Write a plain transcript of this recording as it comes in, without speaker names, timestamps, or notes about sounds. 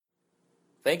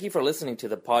Thank you for listening to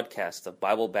the podcast of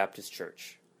Bible Baptist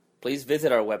Church. Please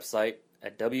visit our website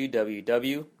at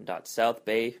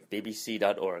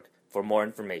www.southbaybbc.org for more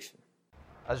information.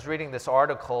 I was reading this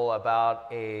article about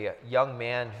a young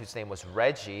man whose name was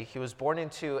Reggie. He was born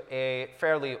into a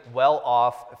fairly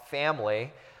well-off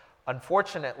family.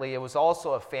 Unfortunately, it was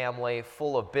also a family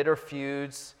full of bitter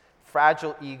feuds,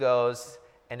 fragile egos,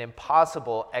 and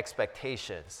impossible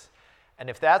expectations. And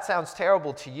if that sounds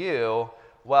terrible to you,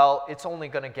 well, it's only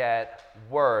going to get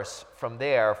worse from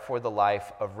there for the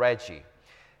life of Reggie.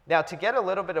 Now, to get a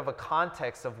little bit of a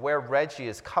context of where Reggie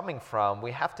is coming from,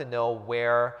 we have to know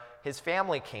where his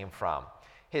family came from.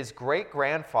 His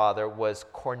great-grandfather was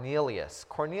Cornelius.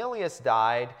 Cornelius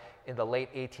died in the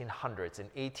late 1800s, in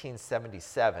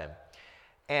 1877.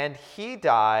 And he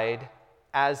died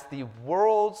as the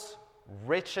world's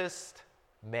richest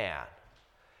man.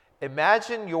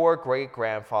 Imagine your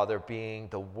great-grandfather being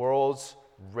the world's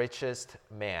richest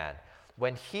man.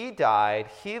 When he died,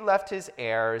 he left his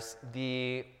heirs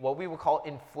what we would call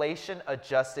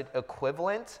inflation-adjusted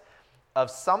equivalent of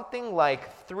something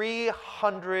like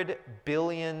 $300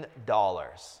 billion.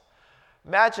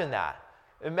 Imagine that.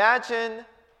 Imagine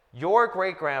your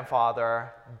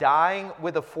great-grandfather dying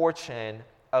with a fortune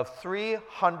of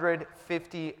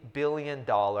 $350 billion.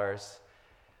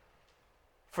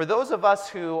 For those of us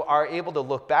who are able to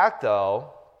look back,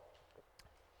 though,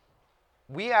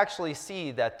 we actually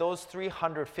see that those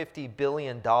 $350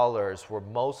 billion were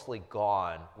mostly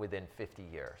gone within 50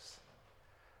 years.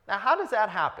 Now, how does that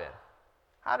happen?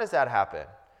 How does that happen?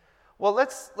 Well,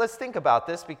 let's think about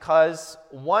this, because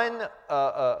one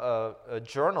a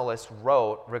journalist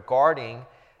wrote regarding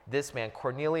this man,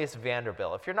 Cornelius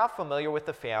Vanderbilt. If you're not familiar with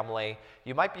the family,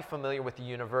 you might be familiar with the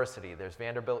university. There's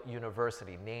Vanderbilt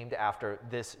University, named after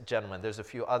this gentleman. There's a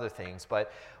few other things,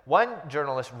 but one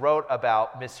journalist wrote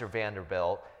about Mr.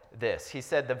 Vanderbilt this. He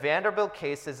said, "The Vanderbilt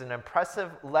case is an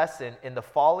impressive lesson in the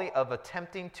folly of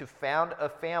attempting to found a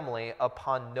family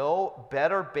upon no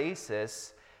better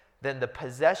basis than the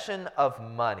possession of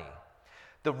money.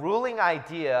 The ruling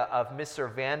idea of Mr.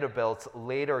 Vanderbilt's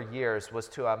later years was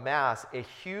to amass a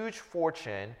huge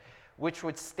fortune which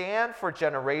would stand for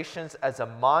generations as a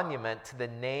monument to the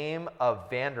name of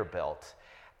Vanderbilt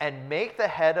and make the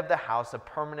head of the house a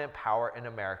permanent power in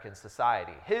American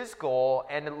society." His goal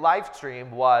and life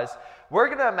dream was, we're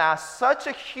going to amass such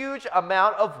a huge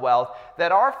amount of wealth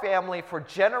that our family for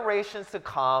generations to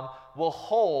come will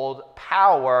hold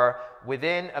power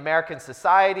within American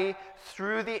society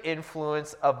through the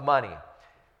influence of money.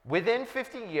 Within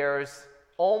 50 years,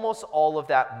 almost all of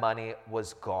that money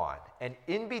was gone. And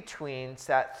in between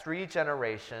sat three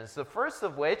generations, the first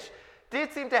of which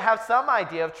did seem to have some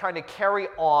idea of trying to carry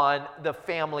on the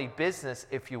family business,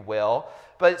 if you will,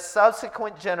 but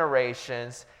subsequent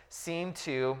generations seem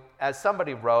to, as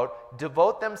somebody wrote,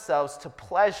 devote themselves to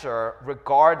pleasure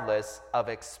regardless of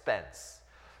expense.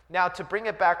 Now, to bring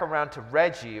it back around to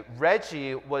Reggie,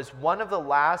 Reggie was one of the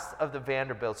last of the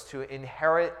Vanderbilts to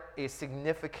inherit a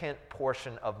significant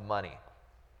portion of money.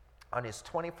 On his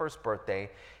 21st birthday,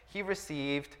 he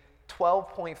received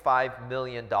 $12.5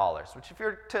 million, which if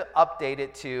you're to update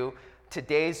it to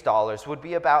today's dollars would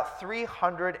be about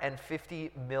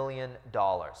 $350 million.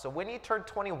 So when he turned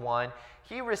 21,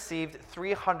 he received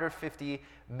 $350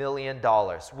 million,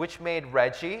 which made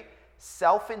Reggie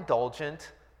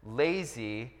self-indulgent,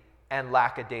 lazy, and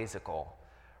lackadaisical.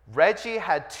 Reggie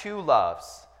had two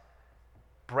loves,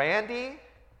 brandy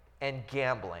and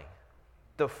gambling.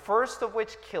 The first of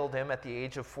which killed him at the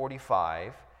age of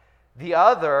 45. The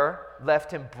other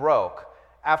left him broke.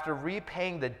 After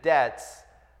repaying the debts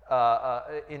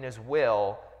in his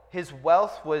will, his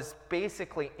wealth was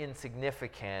basically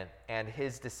insignificant, and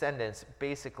his descendants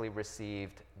basically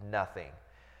received nothing.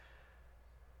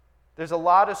 There's a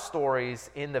lot of stories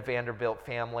in the Vanderbilt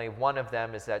family. One of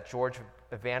them is that George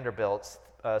Vanderbilt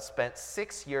spent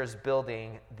 6 years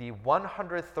building the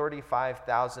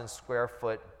 135,000 square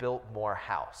foot Biltmore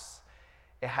house.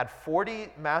 It had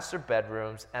 40 master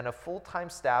bedrooms and a full-time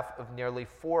staff of nearly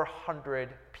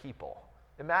 400 people.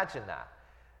 Imagine that.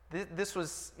 This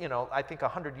was, I think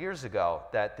 100 years ago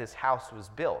that this house was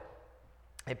built.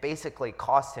 It basically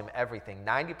cost him everything.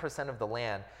 90% of the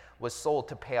land was sold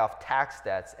to pay off tax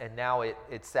debts, and now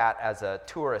it sat as a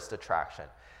tourist attraction.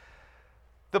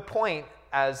 The point,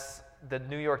 as the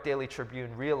New York Daily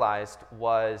Tribune realized,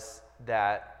 was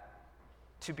that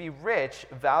to be rich,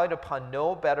 valued upon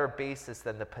no better basis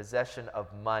than the possession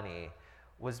of money,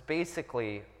 was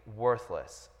basically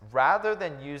worthless. Rather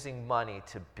than using money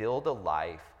to build a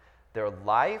life, their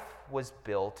life was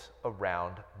built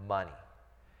around money.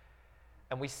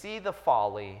 And we see the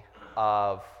folly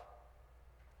of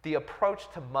the approach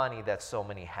to money that so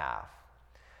many have.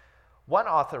 One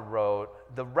author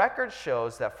wrote, "The record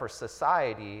shows that for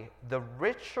society, the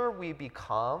richer we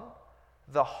become,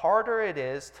 the harder it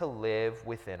is to live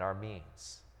within our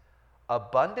means.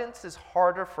 Abundance is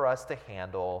harder for us to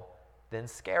handle than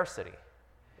scarcity."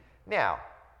 Now,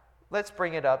 let's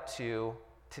bring it up to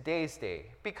today's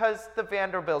day, because the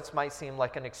Vanderbilts might seem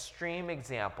like an extreme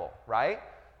example, right?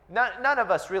 None of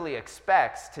us really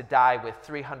expects to die with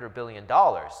 $300 billion,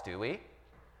 do we?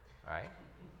 Right?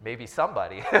 Maybe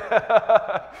somebody.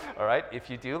 All right, if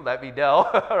you do, let me know.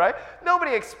 All right,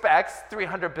 nobody expects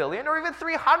 300 billion or even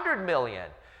 300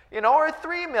 million, or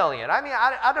 3 million. I mean,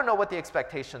 I don't know what the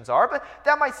expectations are, but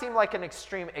that might seem like an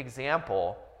extreme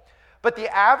example. But the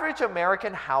average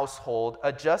American household,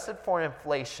 adjusted for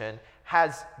inflation,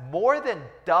 has more than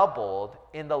doubled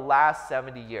in the last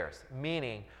 70 years,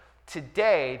 meaning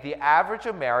today the average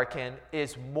American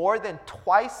is more than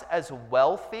twice as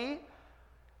wealthy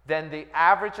than the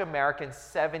average American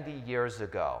 70 years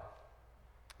ago.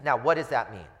 Now, what does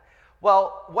that mean?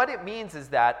 Well, what it means is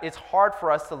that it's hard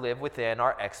for us to live within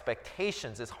our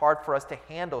expectations. It's hard for us to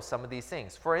handle some of these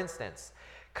things. For instance,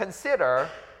 consider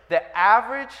the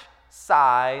average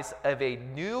size of a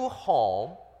new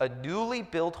home, a newly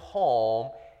built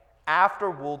home,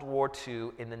 after World War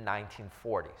II in the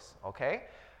 1940s, okay?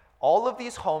 All of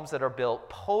these homes that are built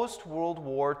post-World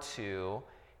War II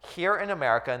here in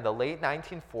America in the late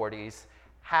 1940s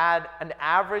had an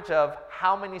average of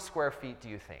how many square feet do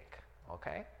you think?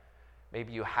 Okay?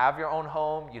 Maybe you have your own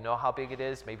home, you know how big it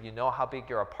is, maybe you know how big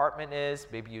your apartment is,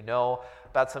 maybe you know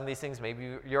about some of these things,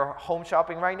 maybe you're home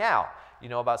shopping right now, you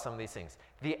know about some of these things.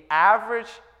 The average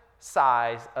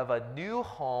size of a new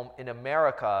home in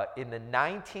America in the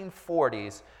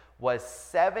 1940s was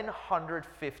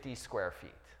 750 square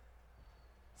feet.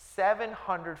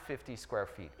 750 square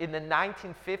feet. In the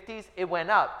 1950s, it went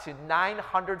up to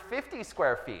 950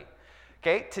 square feet.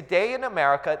 Okay, today in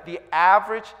America, the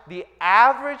average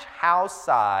house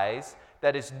size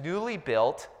that is newly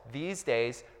built these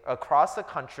days across the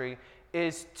country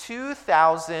is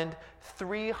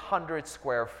 2,300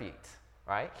 square feet.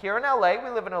 Right? Here in LA, we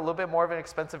live in a little bit more of an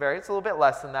expensive area. It's a little bit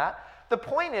less than that. The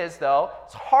point is, though,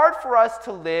 it's hard for us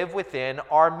to live within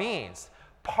our means,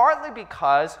 partly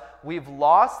because we've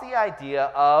lost the idea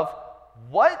of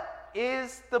what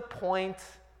is the point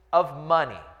of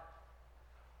money?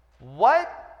 What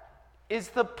is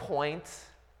the point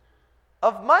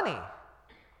of money?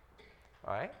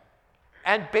 All right?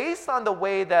 And based on the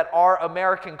way that our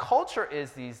American culture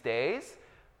is these days,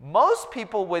 most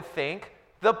people would think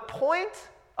the point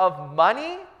of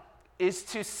money is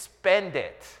to spend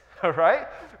it, all right?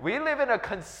 We live in a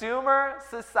consumer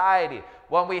society.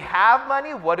 When we have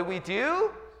money, what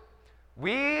do?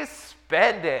 We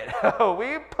spend it.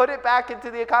 We put it back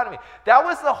into the economy. That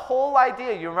was the whole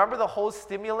idea. You remember the whole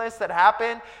stimulus that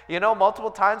happened, multiple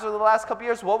times over the last couple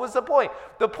years? What was the point?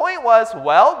 The point was,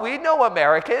 well, we know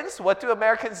Americans. What do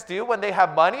Americans do when they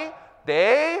have money?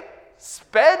 They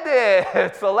spend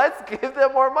it. So let's give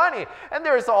them more money. And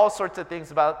there's all sorts of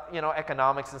things about,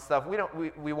 economics and stuff.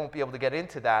 We won't be able to get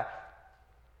into that.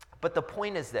 But the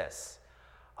point is this.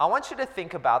 I want you to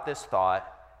think about this thought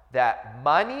that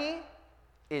money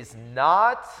is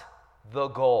not the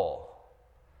goal.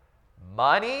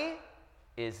 Money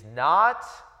is not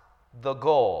the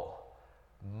goal.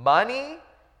 Money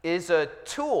is a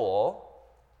tool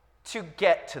to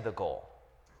get to the goal.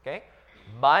 Okay?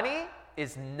 Money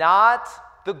is not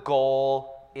the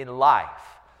goal in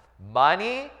life.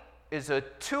 Money is a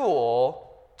tool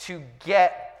to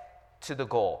get to the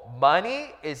goal.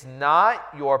 Money is not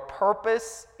your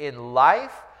purpose in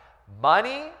life.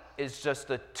 Money is just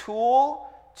a tool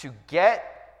to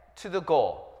get to the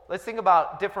goal. Let's think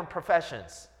about different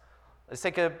professions. Let's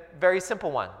take a very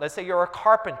simple one. Let's say you're a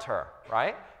carpenter,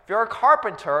 right? If you're a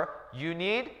carpenter, you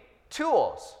need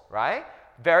tools, right?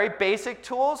 Very basic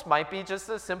tools might be just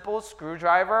a simple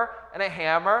screwdriver and a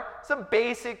hammer, some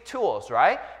basic tools,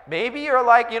 right? Maybe you're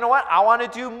like, you know what, I want to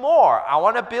do more. I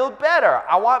want to build better.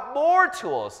 I want more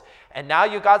tools. And now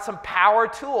you got some power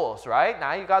tools, right?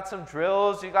 Now you got some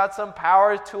drills, you got some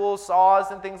power tools, saws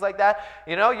and things like that.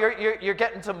 You're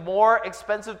getting some more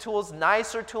expensive tools,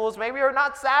 nicer tools. Maybe you're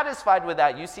not satisfied with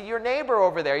that. You see your neighbor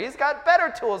over there. He's got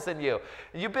better tools than you.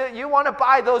 You want to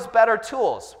buy those better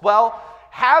tools. Well,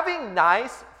 having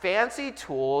nice, fancy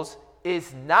tools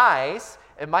is nice.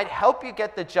 It might help you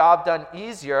get the job done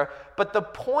easier, but the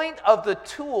point of the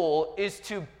tool is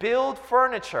to build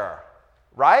furniture,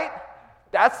 right?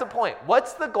 That's the point.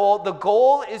 What's the goal? The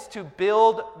goal is to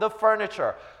build the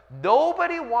furniture.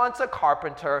 Nobody wants a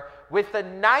carpenter with the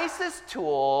nicest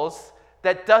tools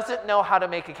that doesn't know how to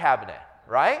make a cabinet.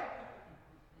 right?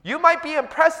 You might be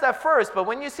impressed at first, but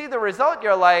when you see the result,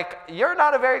 you're like, you're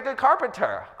not a very good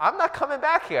carpenter. I'm not coming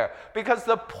back here. Because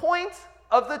the point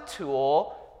of the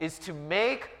tool is to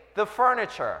make the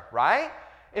furniture, right?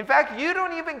 In fact, you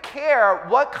don't even care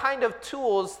what kind of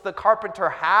tools the carpenter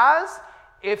has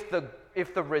if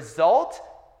the result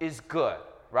is good,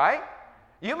 right?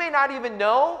 You may not even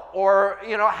know or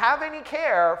have any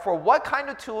care for what kind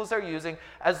of tools they're using,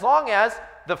 as long as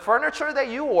the furniture that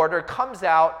you order comes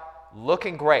out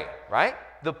looking great, right?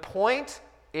 The point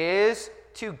is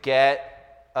to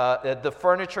get the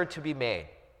furniture to be made.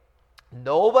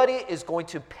 Nobody is going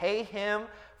to pay him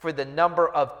for the number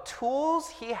of tools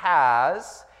he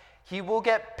has. He will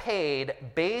get paid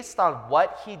based on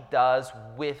what he does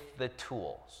with the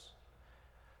tools.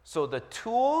 So the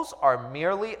tools are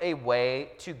merely a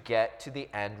way to get to the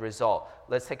end result.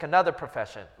 Let's take another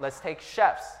profession. Let's take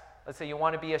chefs. Let's say you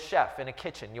want to be a chef in a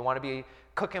kitchen. You want to be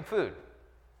cooking food.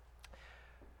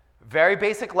 Very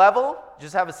basic level,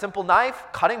 just have a simple knife,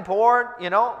 cutting board,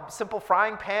 simple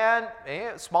frying pan,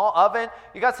 small oven.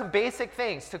 You got some basic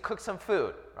things to cook some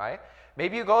food, right?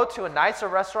 Maybe you go to a nicer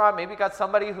restaurant, maybe you got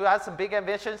somebody who has some big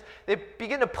ambitions. They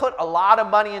begin to put a lot of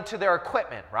money into their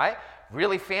equipment, right?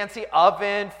 Really fancy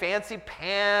oven, fancy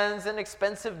pans, and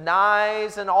expensive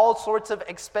knives, and all sorts of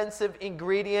expensive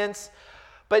ingredients.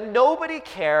 But nobody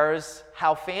cares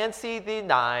how fancy the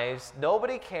knives,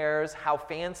 nobody cares how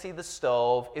fancy the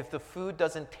stove if the food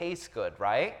doesn't taste good,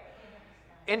 right?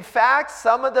 In fact,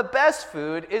 some of the best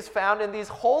food is found in these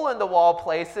hole-in-the-wall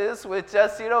places with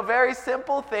just, very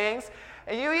simple things.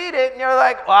 And you eat it and you're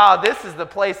like, wow, this is the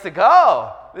place to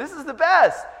go. This is the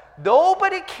best.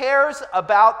 Nobody cares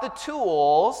about the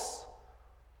tools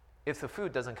if the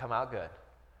food doesn't come out good.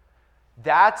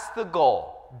 That's the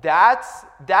goal. That's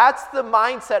the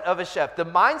mindset of a chef. The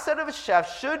mindset of a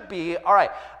chef should be, all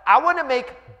right, I want to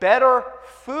make better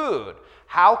food.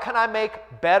 How can I make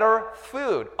better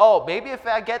food? Oh, maybe if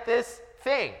I get this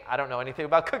thing. I don't know anything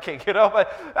about cooking,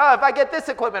 but if I get this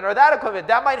equipment or that equipment,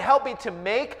 that might help me to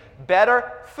make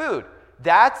better food.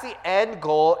 That's the end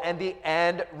goal and the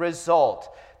end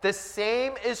result. The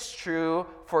same is true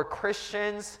for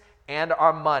Christians and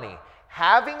our money.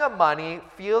 Having a money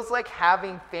feels like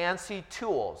having fancy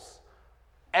tools.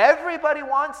 Everybody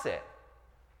wants it.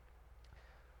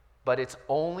 But it's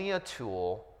only a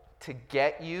tool to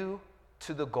get you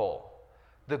to the goal.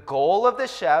 The goal of the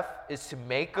chef is to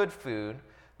make good food.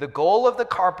 The goal of the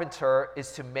carpenter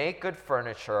is to make good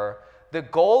furniture. The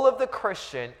goal of the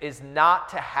Christian is not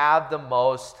to have the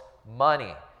most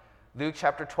money. Luke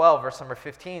chapter 12, verse number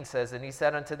 15 says, "And he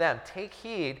said unto them, Take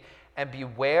heed and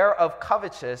beware of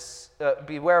covetousness,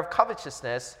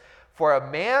 for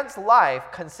a man's life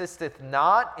consisteth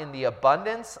not in the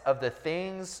abundance of the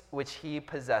things which he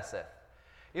possesseth."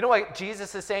 You know what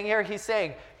Jesus is saying here? He's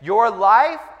saying, your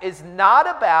life is not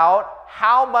about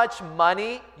how much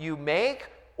money you make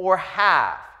or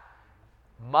have.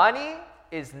 Money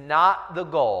is not the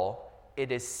goal.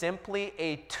 It is simply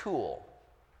a tool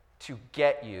to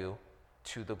get you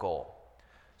to the goal.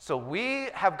 So we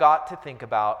have got to think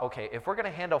about, okay, if we're going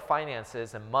to handle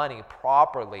finances and money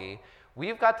properly,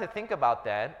 we've got to think about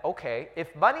then, okay,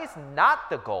 if money's not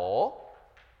the goal,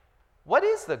 what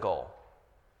is the goal?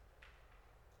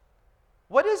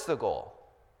 What is the goal?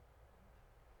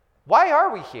 Why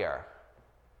are we here?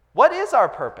 What is our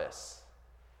purpose?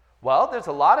 Well, there's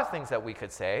a lot of things that we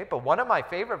could say, but one of my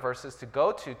favorite verses to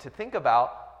go to think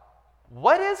about,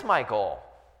 what is my goal?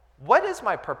 What is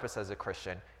my purpose as a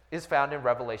Christian? Is found in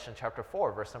Revelation chapter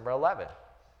 4, verse number 11.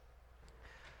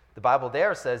 The Bible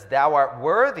there says, "Thou art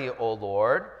worthy, O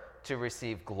Lord, to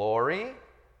receive glory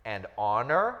and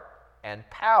honor and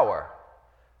power,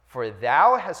 for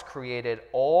thou hast created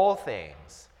all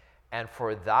things, and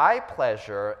for thy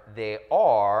pleasure they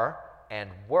are and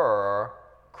were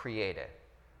created."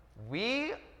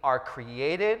 We are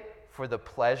created for the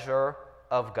pleasure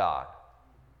of God.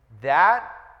 That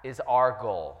is our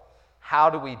goal. How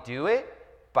do we do it?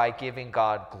 By giving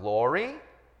God glory,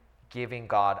 giving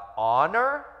God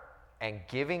honor, and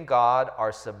giving God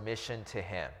our submission to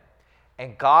Him.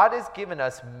 And God has given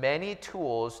us many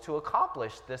tools to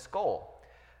accomplish this goal.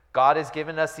 God has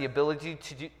given us the ability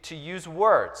to use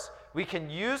words. We can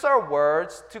use our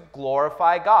words to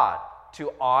glorify God,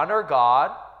 to honor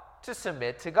God, to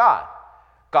submit to God.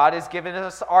 God has given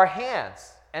us our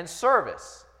hands and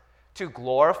service to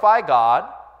glorify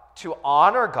God, to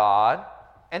honor God,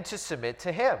 and to submit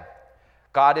to Him.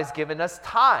 God has given us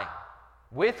time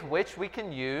with which we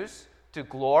can use to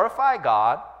glorify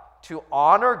God, to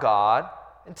honor God,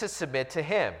 and to submit to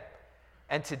Him.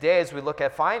 And today, as we look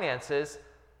at finances,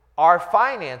 our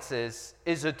finances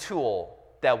is a tool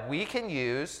that we can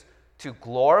use to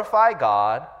glorify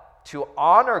God, to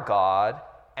honor God,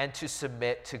 and to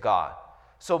submit to God.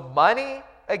 So money,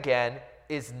 again,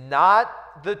 is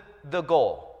not the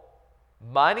goal.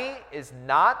 Money is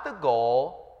not the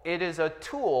goal. It is a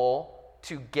tool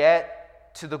to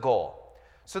get to the goal.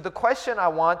 So the question I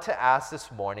want to ask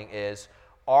this morning is,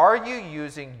 are you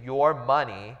using your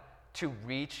money to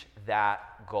reach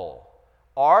that goal?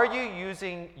 Are you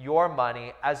using your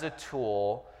money as a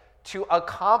tool to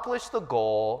accomplish the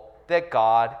goal that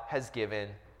God has given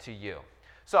to you?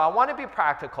 So I want to be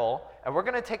practical, and we're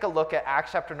going to take a look at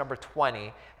Acts chapter number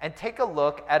 20 and take a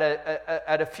look at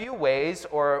a few ways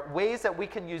or ways that we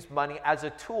can use money as a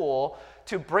tool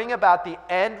to bring about the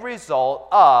end result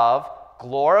of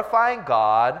glorifying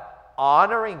God,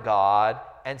 honoring God,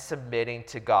 and submitting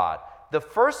to God. The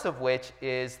first of which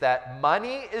is that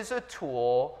money is a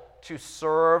tool to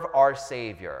serve our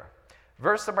Savior.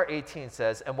 Verse number 18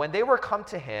 says, "And when they were come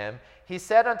to him, he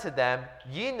said unto them,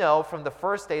 Ye know from the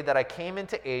first day that I came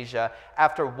into Asia,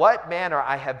 after what manner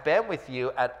I have been with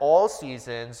you at all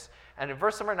seasons." And in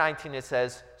verse number 19 it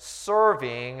says,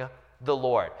 "Serving the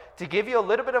Lord." To give you a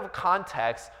little bit of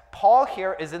context, Paul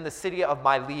here is in the city of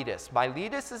Miletus.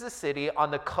 Miletus is a city on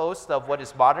the coast of what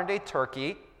is modern-day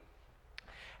Turkey.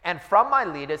 And from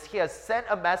Miletus, he has sent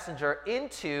a messenger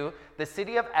into the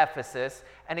city of Ephesus,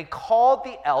 and he called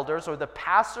the elders or the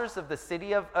pastors of the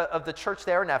city of the church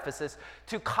there in Ephesus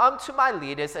to come to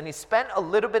Miletus, and he spent a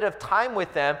little bit of time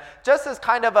with them just as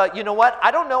kind of a, you know what, I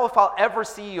don't know if I'll ever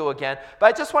see you again, but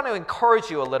I just want to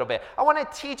encourage you a little bit. I want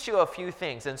to teach you a few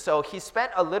things. And so he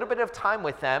spent a little bit of time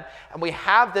with them, and we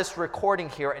have this recording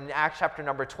here in Acts chapter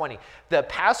number 20. The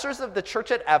pastors of the church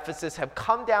at Ephesus have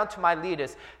come down to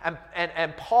Miletus,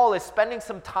 and Paul is spending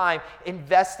some time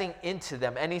investing into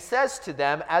them. And he says to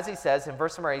them, as he says in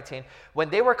verse number 18, "When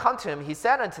they were come to him, he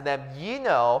said unto them, Ye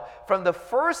know from the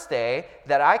first day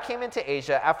that I came into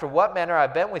Asia, after what manner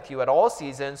I've been with you at all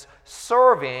seasons,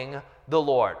 serving the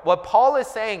Lord." What Paul is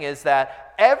saying is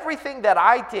that everything that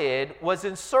I did was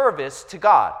in service to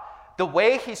God. The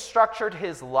way he structured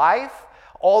his life,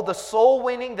 all the soul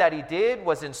winning that he did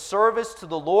was in service to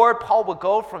the Lord. Paul would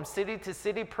go from city to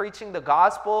city preaching the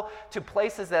gospel to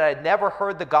places that had never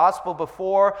heard the gospel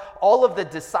before. All of the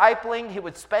discipling, he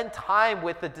would spend time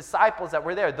with the disciples that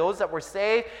were there, those that were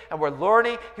saved and were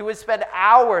learning. He would spend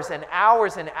hours and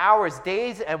hours and hours,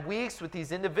 days and weeks with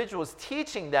these individuals,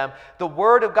 teaching them the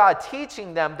Word of God,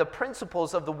 teaching them the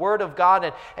principles of the Word of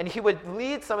God. And he would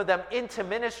lead some of them into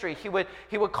ministry. He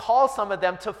would call some of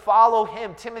them to follow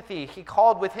him. Timothy, he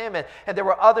called with him, and there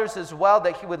were others as well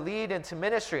that he would lead into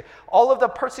ministry. All of the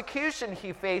persecution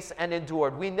he faced and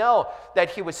endured. We know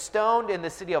that he was stoned in the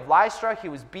city of Lystra. He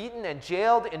was beaten and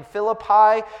jailed in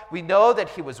Philippi. We know that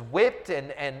he was whipped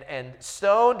and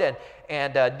stoned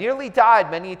and nearly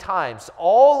died many times.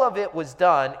 All of it was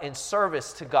done in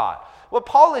service to God. What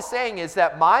Paul is saying is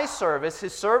that my service,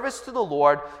 his service to the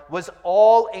Lord, was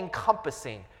all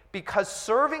encompassing, because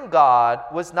serving God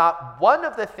was not one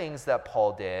of the things that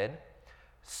Paul did.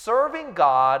 Serving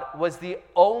God was the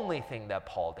only thing that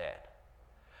Paul did,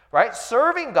 right?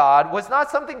 Serving God was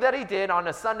not something that he did on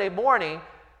a Sunday morning.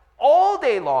 All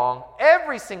day long,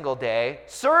 every single day,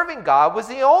 serving God was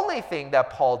the only thing that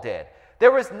Paul did.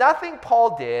 There was nothing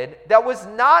Paul did that was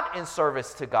not in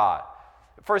service to God.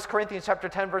 1 Corinthians chapter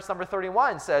 10, verse number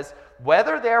 31 says,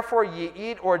 "Whether therefore ye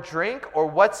eat or drink or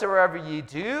whatsoever ye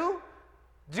do,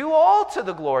 do all to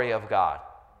the glory of God."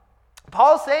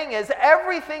 Paul's saying is,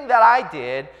 everything that I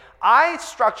did, I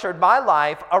structured my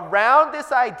life around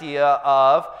this idea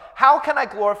of how can I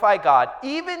glorify God,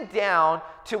 even down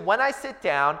to when I sit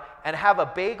down and have a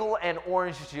bagel and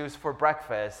orange juice for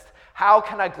breakfast. How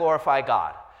can I glorify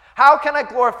God? How can I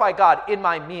glorify God in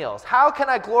my meals? How can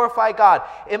I glorify God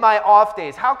in my off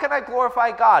days? How can I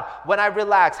glorify God when I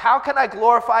relax? How can I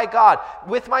glorify God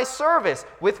with my service,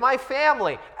 with my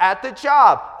family, at the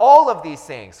job? All of these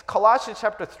things. Colossians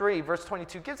chapter 3, verse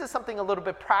 22 gives us something a little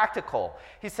bit practical.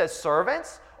 He says,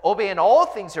 "Servants, obey in all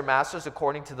things your masters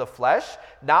according to the flesh,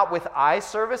 not with eye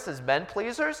service as men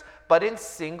pleasers, but in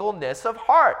singleness of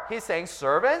heart." He's saying,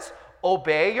 servants,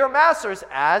 obey your masters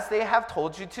as they have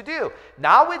told you to do.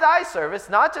 Not with eye service,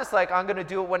 not just like I'm going to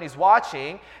do it when he's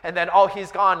watching and then, oh,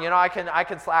 he's gone, I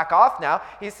can slack off now.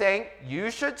 He's saying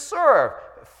you should serve,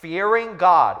 fearing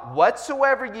God.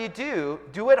 Whatsoever ye do,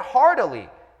 do it heartily,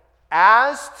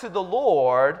 as to the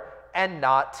Lord and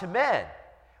not to men.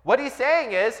 What he's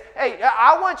saying is, hey,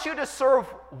 I want you to serve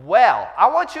well. I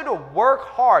want you to work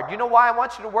hard. You know why I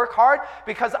want you to work hard?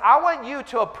 Because I want you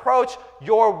to approach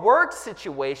your work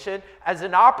situation as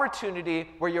an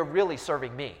opportunity where you're really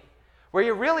serving me, where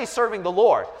you're really serving the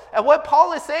Lord. And what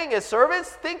Paul is saying is, servants,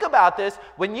 think about this.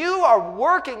 When you are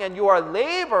working and you are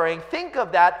laboring, think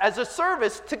of that as a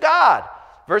service to God.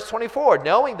 Verse 24,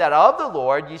 knowing that of the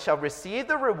Lord ye shall receive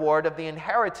the reward of the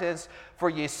inheritance, for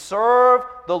ye serve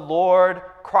the Lord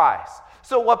Christ.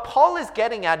 So what Paul is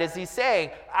getting at is he's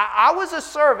saying, I was a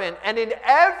servant, and in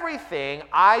everything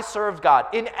I served God.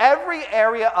 In every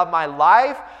area of my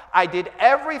life, I did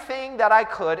everything that I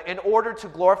could in order to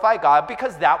glorify God,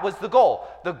 because that was the goal.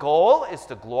 The goal is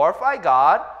to glorify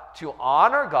God, to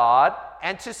honor God,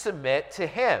 and to submit to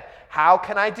Him. How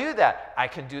can I do that? I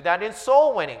can do that in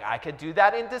soul winning. I can do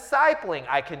that in discipling.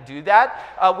 I can do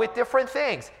that with different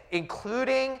things,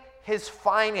 including His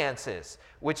finances,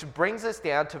 which brings us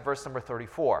down to verse number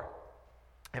 34.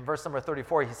 In verse number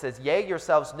 34, he says, yea,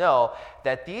 yourselves know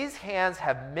that these hands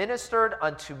have ministered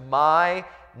unto my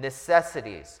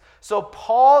necessities. So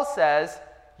Paul says,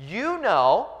 you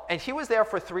know, and he was there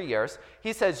for 3 years.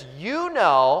 He says, you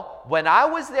know, when I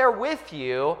was there with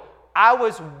you, I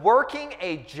was working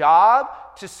a job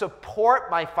to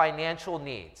support my financial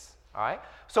needs. All right?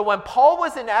 So when Paul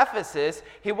was in Ephesus,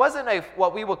 he wasn't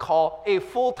what we would call a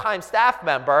full-time staff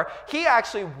member. He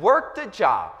actually worked a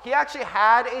job. He actually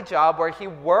had a job where he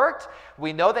worked.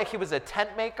 We know that he was a tent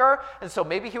maker, and so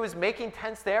maybe he was making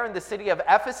tents there in the city of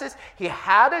Ephesus. He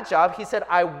had a job. He said,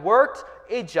 I worked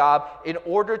a job in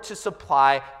order to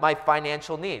supply my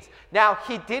financial needs. Now,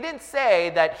 he didn't say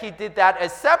that he did that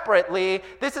as separately.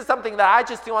 This is something that I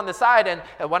just do on the side, and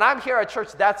when I'm here at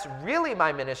church, that's really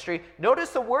my ministry. Notice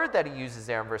the word that he uses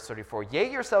there in verse 34.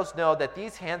 Yea, yourselves know that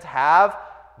these hands have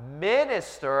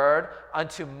ministered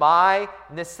unto my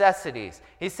necessities.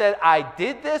 He said, I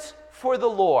did this for the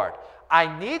Lord.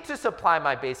 I need to supply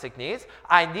my basic needs.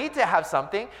 I need to have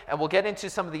something, and we'll get into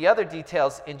some of the other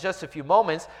details in just a few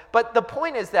moments. But the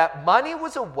point is that money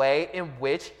was a way in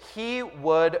which he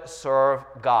would serve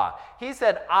God. He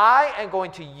said, I am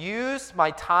going to use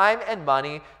my time and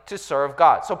money to serve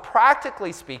God. So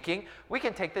practically speaking, we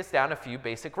can take this down a few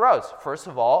basic roads. First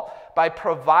of all, by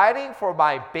providing for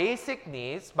my basic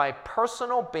needs, my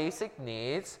personal basic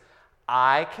needs,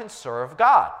 I can serve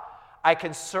God. I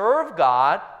can serve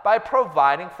God by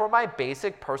providing for my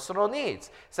basic personal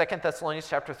needs. 2 Thessalonians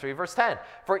chapter 3, verse 10.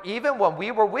 For even when we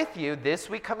were with you, this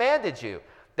we commanded you,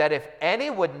 that if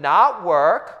any would not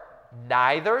work,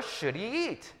 neither should he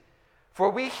eat.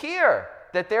 For we hear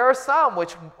that there are some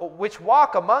which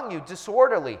walk among you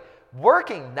disorderly,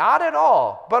 working not at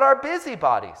all, but are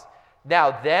busybodies.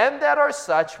 Now them that are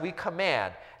such we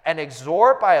command, and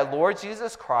exhort by our Lord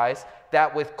Jesus Christ,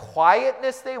 that with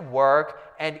quietness they work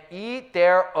and eat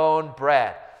their own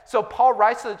bread. So Paul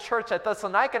writes to the church at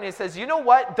Thessalonica and he says, you know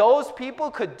what those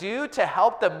people could do to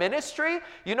help the ministry?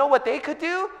 You know what they could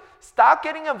do? Stop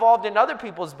getting involved in other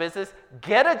people's business,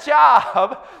 get a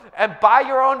job, and buy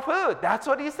your own food. That's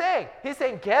what he's saying. He's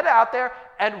saying get out there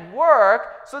and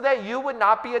work so that you would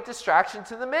not be a distraction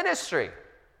to the ministry.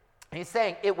 He's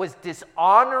saying it was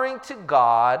dishonoring to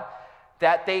God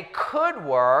that they could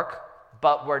work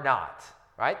but were not,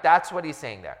 right? That's what he's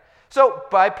saying there. So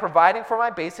by providing for my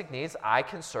basic needs, I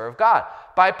can serve God.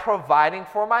 By providing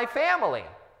for my family,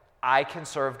 I can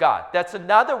serve God. That's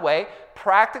another way,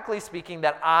 practically speaking,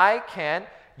 that I can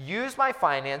use my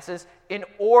finances in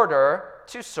order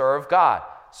to serve God.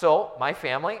 So my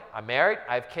family, I'm married,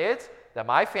 I have kids, that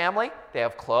my family, they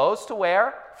have clothes to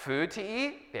wear, food to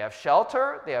eat, they have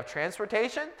shelter, they have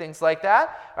transportation, things like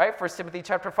that, right? 1 Timothy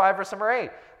chapter 5, verse number 8.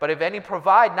 But if any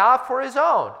provide not for his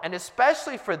own, and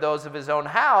especially for those of his own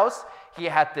house, he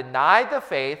hath denied the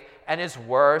faith and is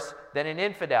worse than an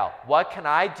infidel. What can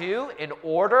I do in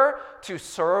order to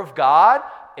serve God?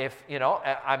 If,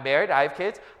 I'm married, I have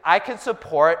kids, I can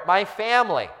support my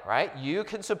family, right? You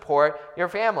can support your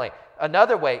family.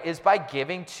 Another way is by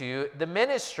giving to the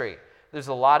ministry. There's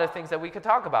a lot of things that we could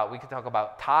talk about. We could talk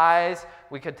about tithes.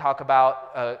 We could talk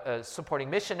about supporting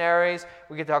missionaries.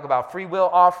 We could talk about free will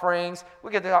offerings. We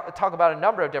could talk about a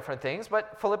number of different things.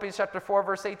 But Philippians chapter 4,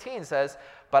 verse 18 says,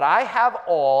 but I have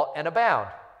all and abound.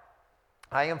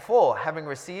 I am full, having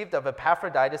received of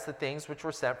Epaphroditus the things which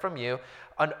were sent from you,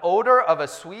 an odor of a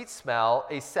sweet smell,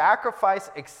 a sacrifice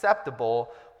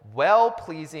acceptable,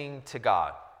 well-pleasing to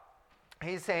God.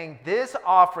 He's saying this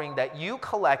offering that you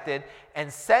collected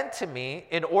and sent to me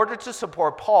in order to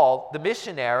support Paul, the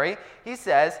missionary, he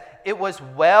says it was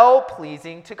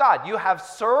well-pleasing to God. You have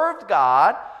served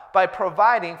God by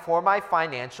providing for my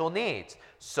financial needs.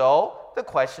 So the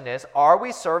question is, are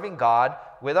we serving God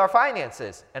with our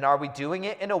finances? And are we doing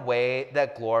it in a way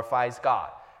that glorifies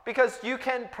God? Because you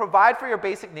can provide for your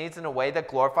basic needs in a way that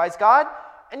glorifies God,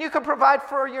 and you can provide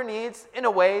for your needs in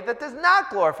a way that does not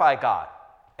glorify God.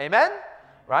 Amen?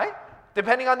 Right?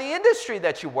 depending on the industry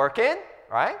that you work in,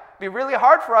 right? It'd be really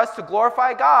hard for us to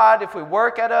glorify God if we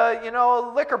work at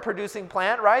a, liquor producing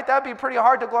plant, right? That'd be pretty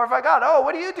hard to glorify God. Oh,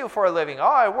 what do you do for a living? Oh,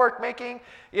 I work making,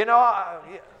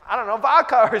 I don't know,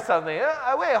 vodka or something.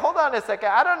 Wait, hold on a second.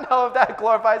 I don't know if that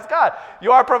glorifies God.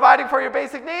 You are providing for your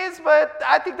basic needs, but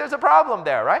I think there's a problem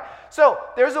there, right? So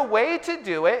there's a way to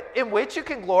do it in which you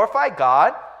can glorify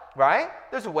God, right?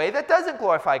 There's a way that doesn't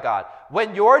glorify God.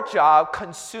 When your job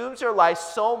consumes your life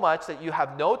so much that you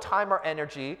have no time or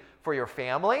energy for your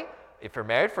family, if you're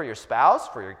married, for your spouse,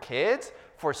 for your kids,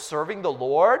 for serving the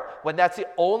Lord, when that's the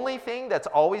only thing that's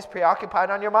always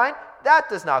preoccupied on your mind, that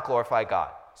does not glorify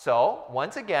God. So,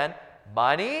 once again,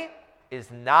 money is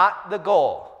not the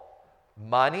goal.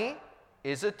 Money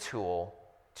is a tool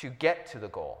to get to the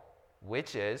goal,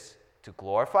 which is to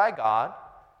glorify God,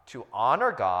 to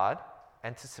honor God,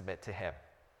 and to submit to Him.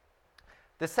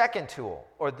 The second tool,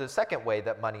 or the second way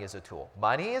that money is a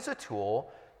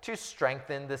tool to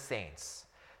strengthen the saints.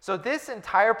 So this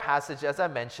entire passage, as I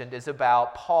mentioned, is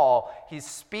about Paul. He's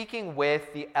speaking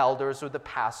with the elders or the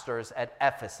pastors at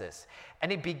Ephesus. And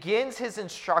he begins his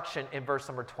instruction in verse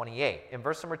number 28. In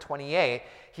verse number 28,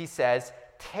 he says,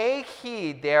 "Take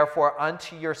heed, therefore,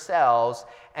 unto yourselves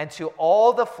and to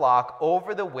all the flock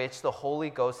over the which the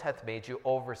Holy Ghost hath made you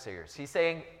overseers." He's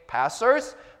saying,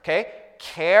 pastors,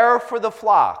 care for the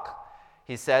flock.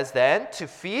 He says then, to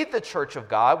feed the church of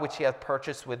God, which he hath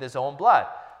purchased with his own blood.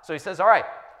 So he says, all right,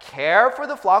 care for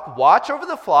the flock, watch over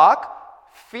the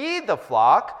flock, feed the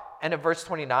flock. And in verse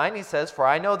 29, he says, "For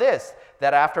I know this,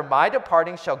 that after my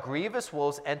departing shall grievous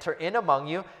wolves enter in among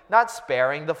you, not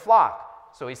sparing the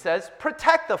flock." So he says,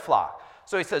 protect the flock.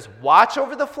 So he says, watch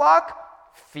over the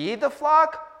flock, feed the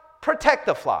flock, protect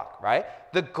the flock, right?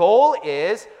 The goal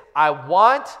is, I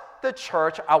want the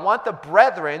church, I want the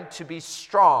brethren to be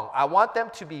strong. I want them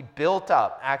to be built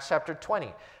up. Acts chapter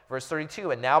 20, verse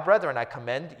 32. "And now, brethren, I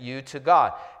commend you to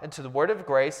God and to the word of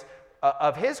grace,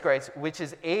 of his grace, which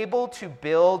is able to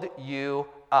build you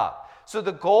up." So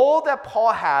the goal that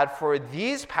Paul had for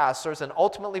these pastors and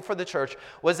ultimately for the church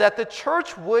was that the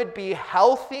church would be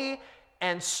healthy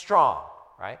and strong,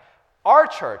 right? Our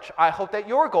church, I hope that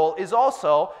your goal is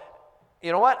also,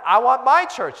 I want my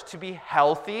church to be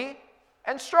healthy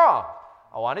and strong.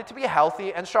 I want it to be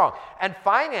healthy and strong. And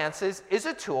finances is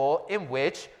a tool in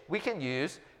which we can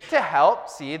use to help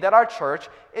see that our church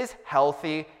is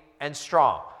healthy and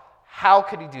strong. How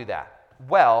could he do that?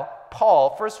 Well,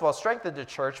 Paul, first of all, strengthened the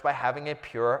church by having a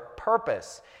pure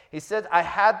purpose. He said, I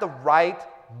had the right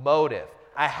motive.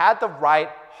 I had the right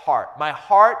heart. My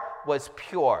heart was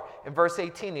pure. In verse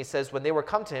 18, he says, when they were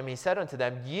come to him, he said unto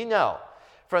them, "Ye know,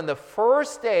 from the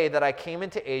first day that I came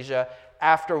into Asia,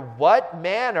 after what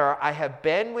manner I have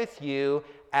been with you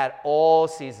at all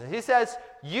seasons." He says,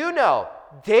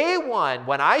 day one,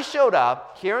 when I showed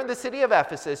up here in the city of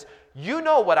Ephesus, you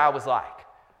know what I was like.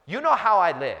 You know how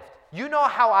I lived. You know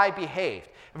how I behaved.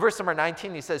 In verse number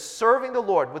 19, he says, "Serving the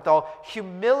Lord with all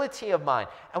humility of mind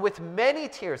and with many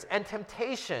tears and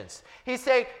temptations." He's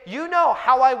saying, you know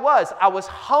how I was. I was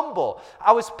humble.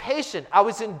 I was patient. I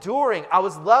was enduring. I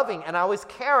was loving, and I was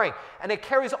caring. And it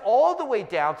carries all the way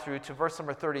down through to verse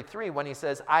number 33 when he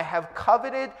says, "I have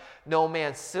coveted no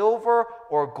man's silver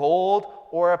or gold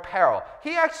or apparel."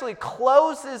 He actually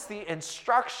closes the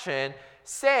instruction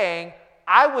saying,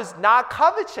 I was not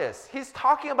covetous. He's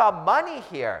talking about money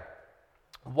here.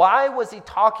 Why was he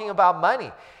talking about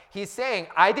money? He's saying,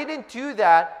 I didn't do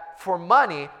that for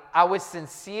money. I was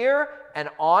sincere and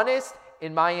honest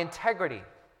in my integrity.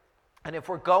 And if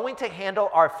we're going to handle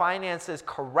our finances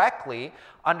correctly,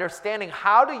 understanding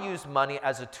how to use money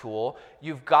as a tool,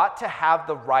 you've got to have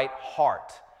the right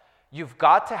heart. You've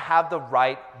got to have the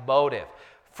right motive.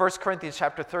 1 Corinthians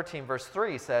chapter 13, verse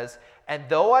 3 says, "And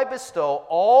though I bestow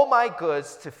all my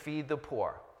goods to feed the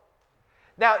poor."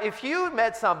 Now, if you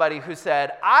met somebody who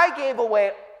said, I gave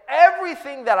away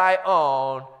everything that I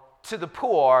own to the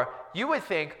poor, you would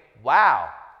think, wow,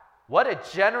 what a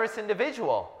generous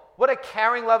individual. What a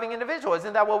caring, loving individual.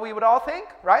 Isn't that what we would all think,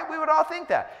 right? We would all think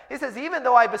that. He says, even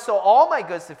though I bestow all my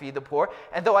goods to feed the poor,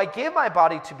 and though I give my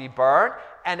body to be burned,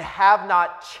 and have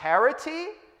not charity,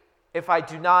 if I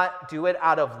do not do it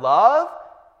out of love,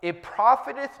 it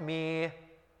profiteth me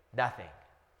nothing.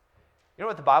 You know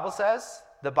what the Bible says?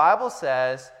 The Bible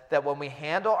says that when we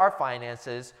handle our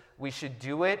finances, we should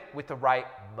do it with the right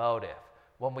motive.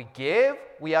 When we give,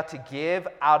 we ought to give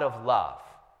out of love.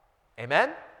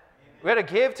 Amen? We ought to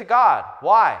give to God.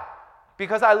 Why?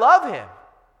 Because I love him.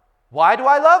 Why do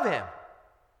I love him?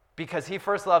 Because he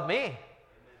first loved me.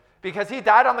 Because he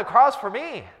died on the cross for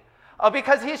me. Oh,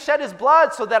 because he shed his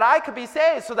blood so that I could be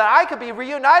saved, so that I could be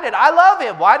reunited. I love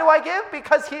him. Why do I give?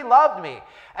 Because he loved me.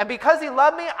 And because he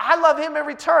loved me, I love him in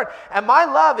return. And my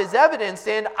love is evidenced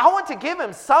in, I want to give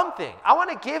him something. I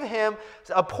want to give him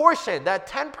a portion, that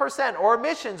 10% or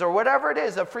missions or whatever it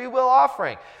is, a free will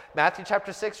offering. Matthew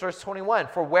chapter 6, verse 21,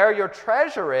 for where your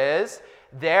treasure is,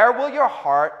 there will your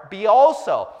heart be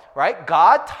also. Right?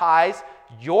 God ties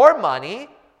your money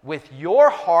with your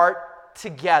heart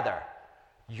together.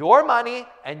 Your money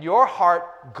and your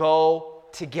heart go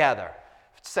together.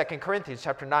 2 Corinthians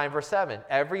chapter 9, verse 7.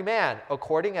 Every man,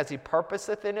 according as he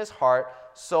purposeth in his heart,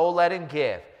 so let him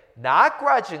give. Not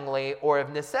grudgingly or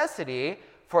of necessity,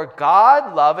 for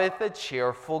God loveth a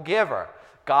cheerful giver.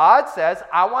 God says,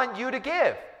 I want you to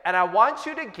give. And I want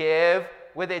you to give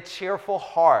with a cheerful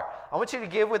heart. I want you to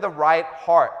give with the right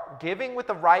heart. Giving with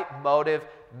the right motive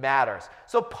matters.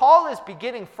 So Paul is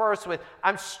beginning first with,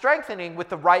 I'm strengthening with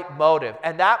the right motive.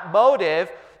 And that motive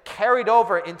carried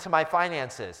over into my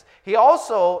finances. He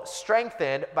also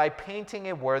strengthened by painting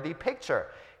a worthy picture.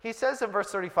 He says in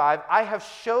verse 35, I have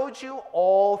showed you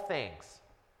all things.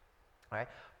 Right?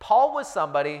 Paul was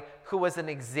somebody who was an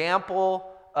example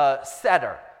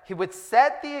setter. He would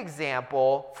set the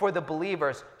example for the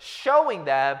believers, showing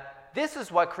them this is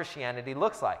what Christianity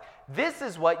looks like. This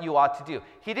is what you ought to do.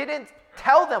 He didn't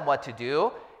tell them what to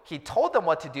do. He told them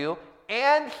what to do,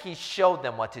 and he showed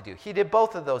them what to do. He did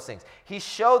both of those things. He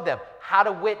showed them how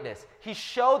to witness. He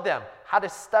showed them how to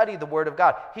study the Word of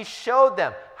God. He showed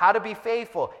them how to be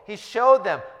faithful. He showed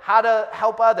them how to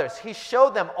help others. He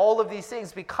showed them all of these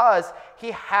things because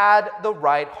he had the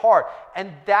right heart.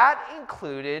 And that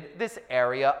included this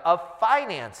area of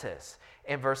finances.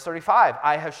 In verse 35,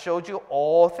 I have showed you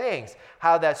all things,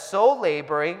 how that so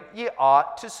laboring ye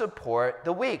ought to support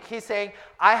the weak. He's saying,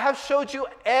 I have showed you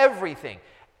everything.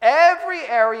 Every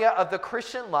area of the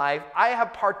Christian life I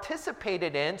have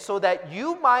participated in so that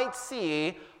you might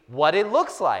see what it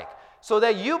looks like, so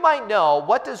that you might know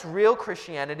what does real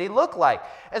Christianity look like.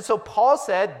 And so Paul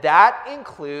said that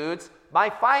includes my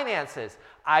finances.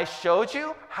 I showed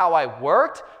you how I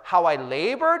worked, how I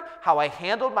labored, how I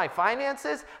handled my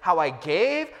finances, how I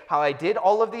gave, how I did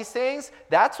all of these things.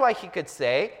 That's why he could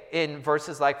say in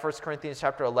verses like 1 Corinthians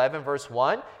chapter 11, verse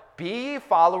 1, be ye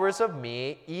followers of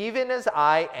me, even as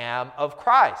I am of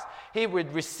Christ. He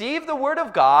would receive the Word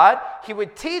of God, he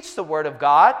would teach the Word of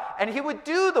God, and he would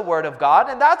do the Word of God.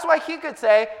 And that's why he could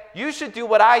say, you should do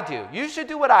what I do. You should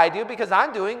do what I do because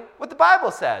I'm doing what the Bible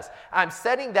says. I'm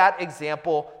setting that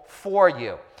example for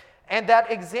you. And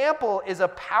that example is a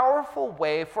powerful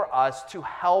way for us to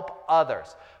help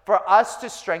others, for us to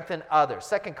strengthen others.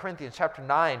 2 Corinthians chapter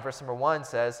 9, verse number 1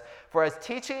 says, For as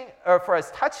touching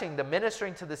the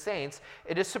ministering to the saints,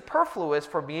 it is superfluous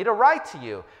for me to write to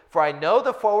you. For I know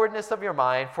the forwardness of your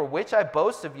mind, for which I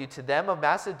boast of you to them of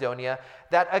Macedonia,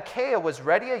 that Achaia was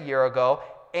ready a year ago,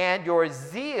 and your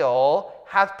zeal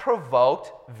hath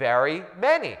provoked very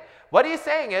many. What he's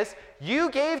saying is, you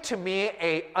gave to me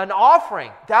an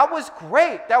offering. That was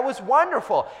great. That was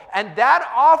wonderful. And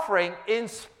that offering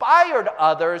inspired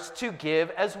others to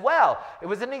give as well. It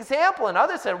was an example. And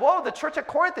others said, whoa, the church at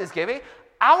Corinth is giving.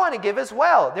 I want to give as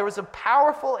well. There was a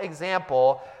powerful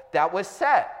example that was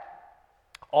set.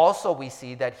 Also, we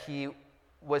see that he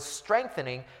was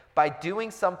strengthening by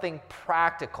doing something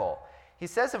practical. He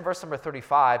says in verse number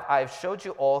 35, I have showed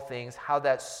you all things, how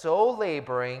that so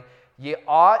laboring ye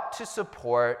ought to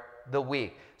support the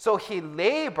weak. So he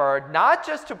labored not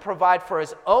just to provide for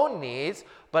his own needs,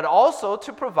 but also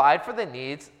to provide for the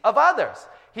needs of others.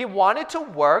 He wanted to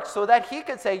work so that he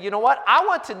could say, you know what, I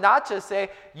want to not just say,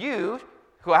 you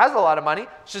who has a lot of money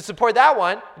should support that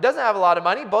one who doesn't have a lot of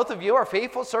money. Both of you are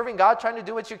faithful, serving God, trying to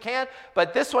do what you can,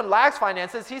 but this one lacks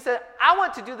finances. He said, I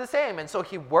want to do the same. And so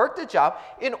he worked a job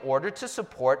in order to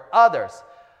support others.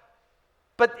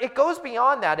 But it goes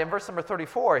beyond that. In verse number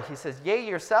 34, he says, Yea,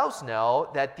 yourselves know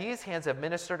that these hands have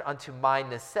ministered unto my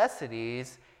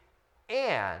necessities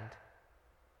and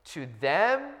to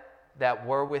them that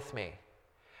were with me.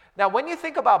 Now, when you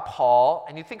think about Paul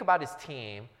and you think about his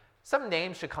team, some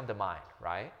names should come to mind,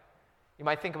 right? You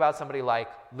might think about somebody like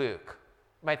Luke.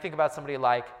 You might think about somebody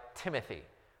like Timothy.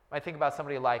 You might think about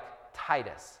somebody like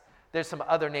Titus. There's some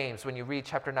other names. When you read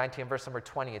chapter 19, verse number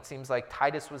 20, it seems like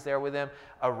Titus was there with him,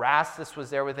 Erastus was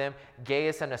there with him,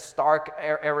 Gaius and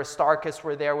Aristarchus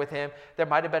were there with him. There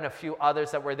might have been a few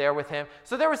others that were there with him.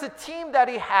 So there was a team that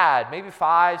he had, maybe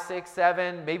 5, 6,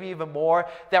 7, maybe even more,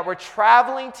 that were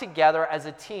traveling together as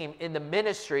a team in the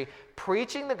ministry,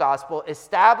 preaching the gospel,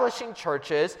 establishing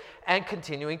churches, and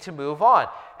continuing to move on.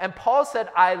 And Paul said,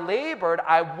 I labored,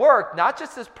 I worked, not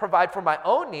just to provide for my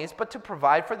own needs, but to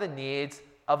provide for the needs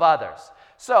of others.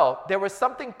 So there was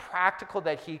something practical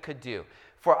that he could do.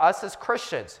 For us as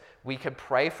Christians, we could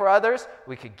pray for others,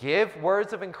 we could give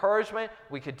words of encouragement,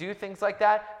 we could do things like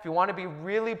that. If you want to be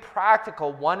really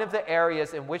practical, one of the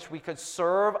areas in which we could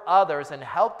serve others and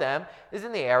help them is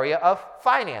in the area of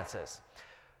finances.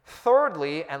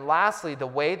 Thirdly, and lastly, the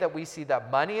way that we see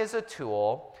that money is a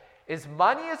tool is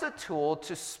money is a tool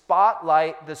to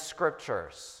spotlight the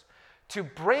scriptures, to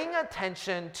bring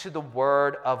attention to the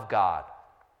Word of God.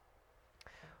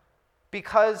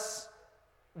 Because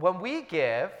when we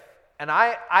give, and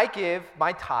I give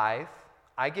my tithe,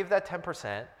 I give that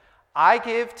 10%, I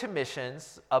give to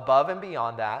missions above and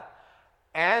beyond that,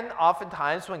 and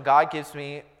oftentimes when God gives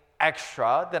me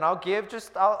extra, then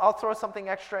I'll throw something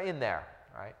extra in there,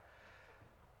 right?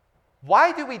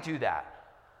 Why do we do that?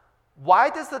 Why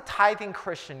does the tithing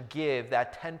Christian give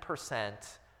that 10%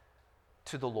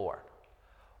 to the Lord?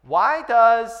 Why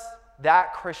does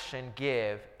that Christian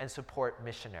give and support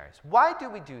missionaries? Why do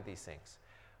we do these things?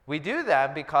 We do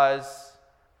them because,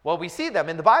 well, we see them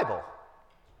in the Bible.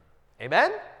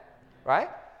 Amen? Right?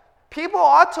 People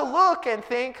ought to look and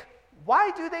think, why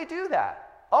do they do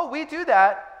that? Oh, we do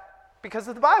that because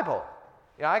of the Bible.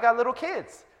 You know, I got little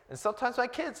kids, and sometimes my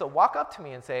kids will walk up to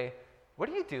me and say, what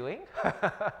are you doing?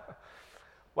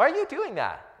 Why are you doing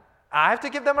that? I have to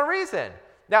give them a reason.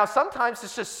 Now, sometimes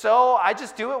it's just I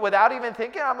just do it without even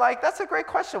thinking. I'm like, that's a great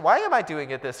question. Why am I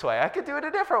doing it this way? I could do it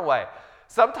a different way.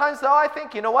 Sometimes, though, I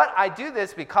think, you know what? I do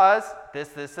this because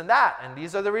this, and that. And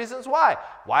these are the reasons why.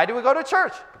 Why do we go to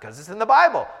church? Because it's in the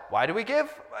Bible. Why do we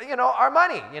give, our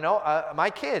money? My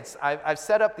kids, I've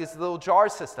set up this little jar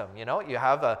system. You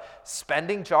have a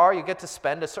spending jar. You get to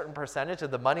spend a certain percentage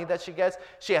of the money that she gets.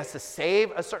 She has to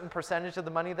save a certain percentage of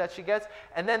the money that she gets.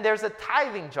 And then there's a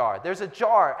tithing jar. There's a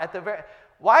jar at the very...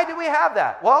 Why do we have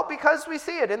that? Well, because we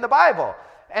see it in the Bible.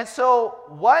 And so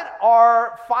what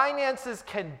our finances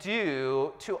can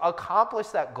do to accomplish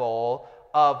that goal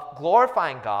of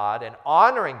glorifying God and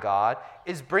honoring God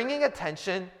is bringing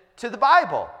attention to the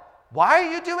Bible. Why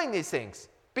are you doing these things?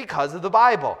 Because of the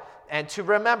Bible. And to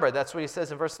remember, that's what he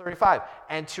says in verse 35,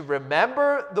 and to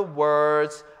remember the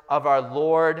words of our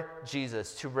Lord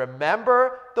Jesus, to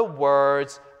remember the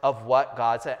words of what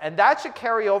God said. And that should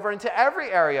carry over into every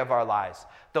area of our lives.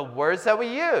 The words that we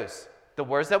use, the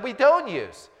words that we don't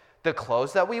use, the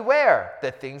clothes that we wear,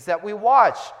 the things that we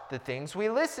watch, the things we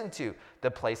listen to,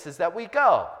 the places that we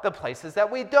go, the places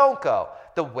that we don't go,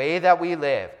 the way that we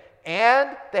live,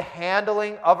 and the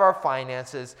handling of our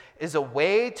finances is a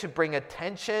way to bring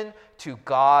attention to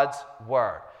God's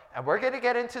Word. And we're going to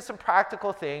get into some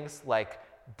practical things like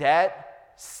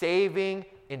debt, saving,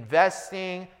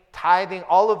 investing, tithing,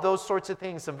 all of those sorts of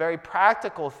things, some very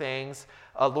practical things,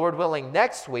 Lord willing,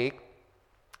 next week.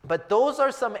 But those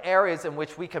are some areas in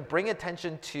which we can bring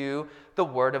attention to the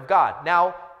Word of God.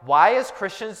 Now, why as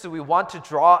Christians do we want to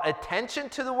draw attention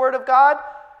to the Word of God?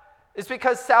 It's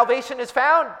because salvation is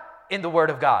found in the Word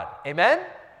of God. Amen?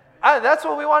 That's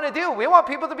what we want to do. We want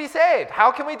people to be saved.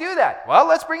 How can we do that? Well,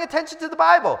 let's bring attention to the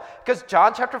Bible. Because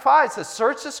John chapter 5 says,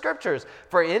 search the Scriptures,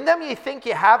 for in them ye think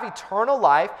ye have eternal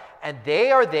life, and they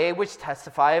are they which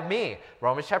testify of me.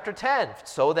 Romans chapter 10,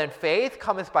 so then faith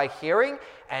cometh by hearing,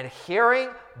 and hearing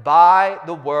by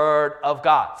the Word of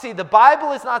God. See, the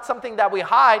Bible is not something that we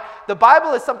hide. The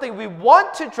Bible is something we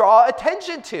want to draw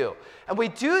attention to. And we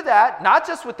do that not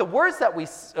just with the words that we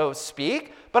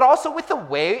speak, but also with the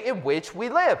way in which we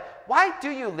live. Why do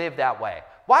you live that way?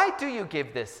 Why do you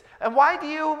give this? And why do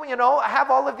you, have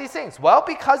all of these things? Well,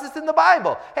 because it's in the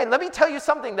Bible. Hey, let me tell you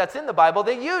something that's in the Bible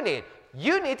that you need.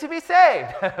 You need to be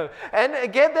saved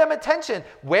and give them attention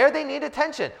where they need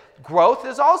attention. Growth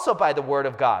is also by the Word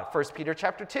of God. 1 Peter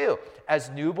chapter 2, as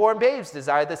newborn babes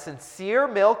desire the sincere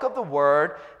milk of the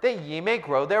Word, that ye may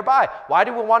grow thereby. Why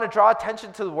do we want to draw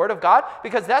attention to the Word of God?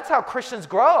 Because that's how Christians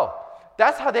grow.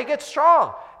 That's how they get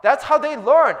strong. That's how they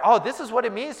learn. Oh, this is what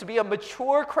it means to be a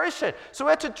mature Christian. So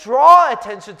we have to draw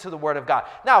attention to the Word of God.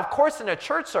 Now, of course, in a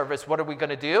church service, what are we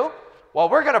going to do? Well,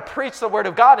 we're going to preach the Word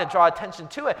of God and draw attention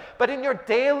to it. But in your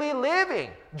daily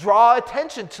living, draw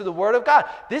attention to the Word of God.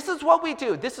 This is what we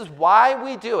do. This is why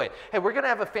we do it. Hey, we're going to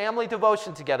have a family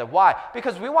devotion together. Why?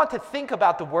 Because we want to think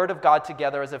about the Word of God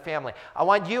together as a family. I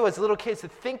want you as little kids to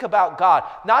think about God,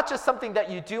 not just something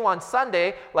that you do on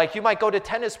Sunday, like you might go to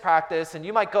tennis practice and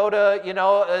you might go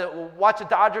to, watch a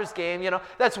Dodgers game.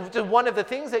 That's just one of the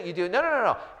things that you do.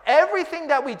 No. Everything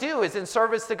that we do is in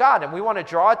service to God, and we want to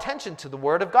draw attention to the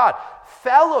Word of God.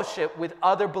 Fellowship with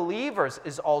other believers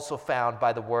is also found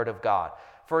by the Word of God.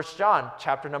 1 John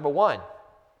chapter number 1,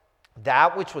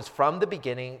 that which was from the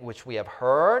beginning, which we have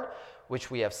heard,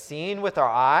 which we have seen with our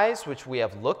eyes, which we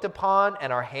have looked upon,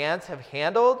 and our hands have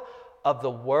handled, of the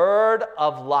word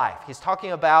of life. He's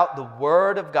talking about the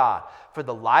word of God. For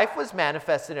the life was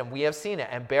manifested, and we have seen it,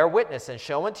 and bear witness, and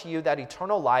show unto you that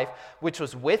eternal life which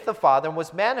was with the Father and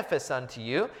was manifest unto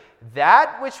you.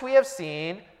 That which we have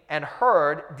seen and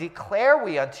heard declare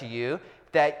we unto you,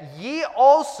 that ye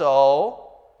also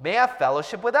may have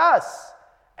fellowship with us.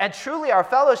 And truly our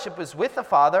fellowship is with the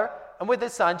Father and with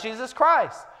his Son, Jesus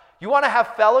Christ. You want to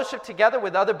have fellowship together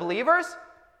with other believers?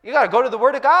 You got to go to the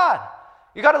Word of God.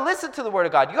 You got to listen to the Word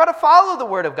of God. You got to follow the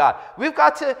Word of God. We've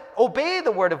got to obey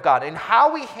the Word of God. And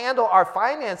how we handle our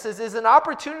finances is an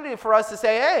opportunity for us to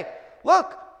say, hey,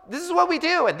 look, this is what we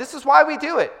do, and this is why we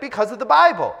do it, because of the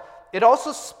Bible. It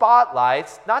also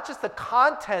spotlights not just the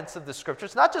contents of the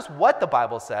Scriptures, not just what the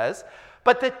Bible says,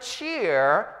 but the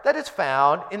cheer that is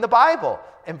found in the Bible.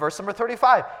 In verse number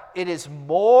 35, it is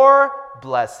more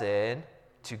blessed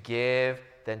to give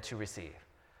than to receive.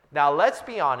 Now, let's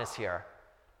be honest here.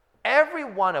 Every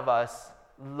one of us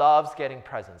loves getting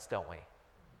presents, don't we?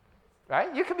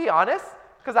 Right? You can be honest,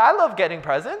 because I love getting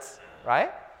presents,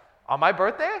 right? On my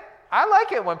birthday, I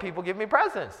like it when people give me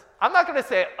presents. I'm not going to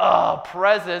say, oh,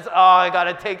 presents, oh, I got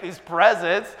to take these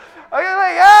presents. I'm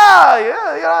like,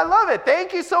 yeah, I love it.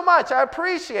 Thank you so much. I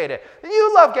appreciate it.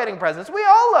 You love getting presents. We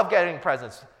all love getting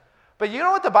presents. But you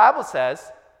know what the Bible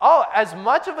says? Oh, as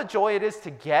much of a joy it is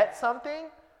to get something,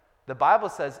 the Bible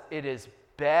says it is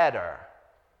better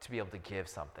to be able to give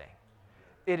something.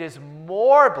 It is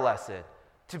more blessed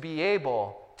to be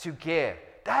able to give.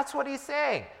 That's what he's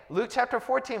saying. Luke chapter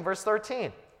 14, verse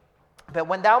 13. But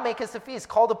when thou makest a feast,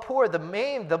 call the poor, the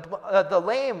maimed, the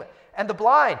lame, and the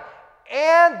blind,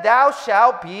 and thou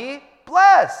shalt be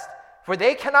blessed. For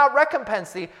they cannot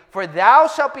recompense thee, for thou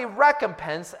shalt be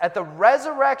recompensed at the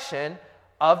resurrection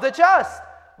of the just.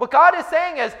 What God is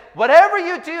saying is, whatever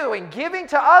you do in giving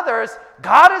to others,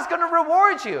 God is going to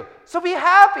reward you. So be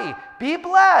happy, be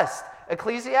blessed.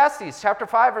 Ecclesiastes chapter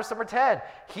 5, verse number 10.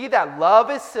 He that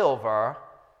loveth silver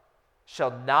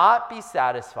shall not be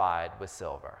satisfied with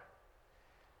silver,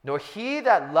 nor he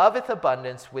that loveth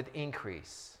abundance with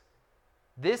increase.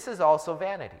 This is also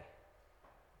vanity.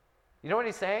 You know what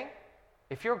he's saying?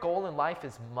 If your goal in life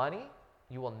is money,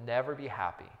 you will never be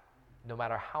happy, no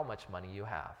matter how much money you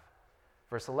have.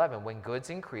 Verse 11, when goods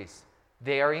increase,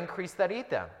 they are increased that eat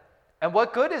them. And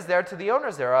what good is there to the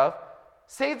owners thereof,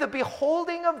 save the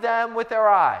beholding of them with their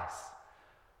eyes?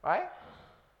 Right?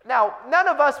 Now, none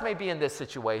of us may be in this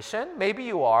situation. Maybe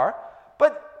you are.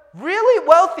 But really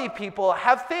wealthy people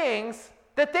have things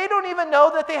that they don't even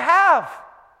know that they have.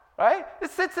 Right?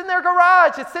 It sits in their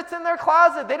garage. It sits in their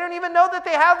closet. They don't even know that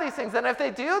they have these things. And if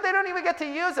they do, they don't even get to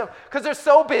use them because they're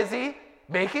so busy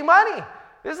making money.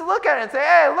 Just look at it and say,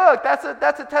 hey, look, that's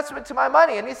a testament to my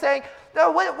money. And he's saying,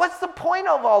 no, what's the point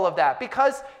of all of that?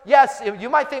 Because, yes, you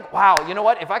might think, wow, you know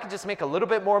what? If I could just make a little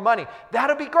bit more money,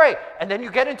 that'll be great. And then you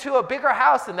get into a bigger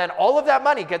house, and then all of that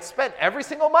money gets spent every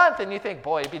single month. And you think,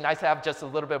 boy, it'd be nice to have just a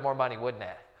little bit more money, wouldn't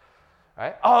it?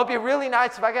 Right? Oh, it'd be really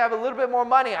nice if I could have a little bit more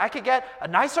money. I could get a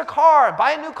nicer car,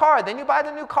 buy a new car. Then you buy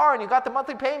the new car, and you got the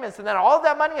monthly payments. And then all of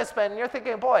that money is spent, and you're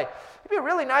thinking, boy, it'd be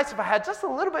really nice if I had just a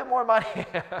little bit more money.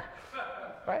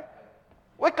 Right?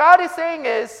 What God is saying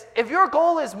is, if your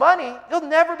goal is money, you'll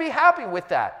never be happy with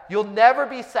that. You'll never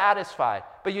be satisfied.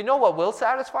 But you know what will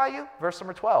satisfy you? Verse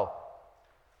number 12.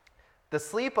 The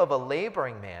sleep of a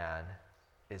laboring man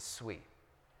is sweet,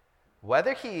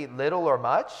 whether he eat little or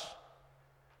much,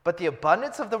 but the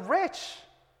abundance of the rich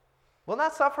will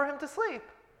not suffer him to sleep.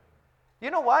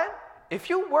 You know what? If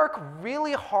you work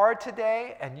really hard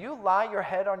today and you lie your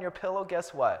head on your pillow,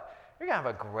 guess what? You're going to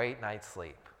have a great night's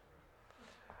sleep.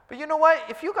 But you know what?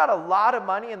 If you got a lot of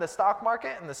money in the stock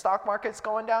market and the stock market's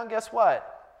going down, guess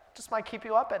what? It just might keep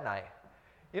you up at night.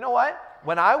 You know what?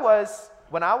 When I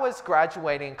was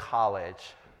graduating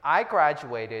college, I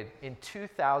graduated in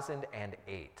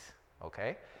 2008,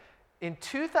 okay? In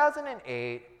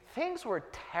 2008, things were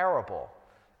terrible.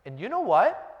 And you know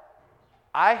what?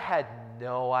 I had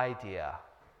no idea.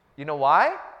 You know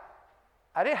why?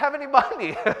 I didn't have any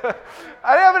money. I didn't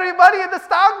have any money in the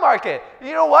stock market.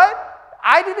 You know what?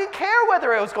 I didn't care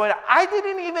whether it was going down. I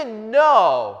didn't even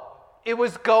know it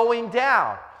was going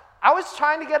down. I was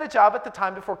trying to get a job at the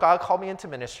time before God called me into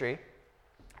ministry.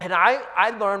 And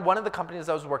I learned one of the companies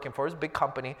I was working for, it was a big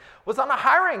company, was on a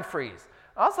hiring freeze.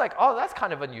 I was like, oh, that's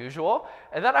kind of unusual.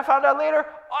 And then I found out later,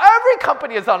 every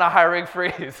company is on a hiring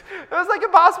freeze. It was like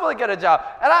impossible to get a job.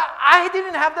 And I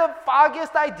didn't have the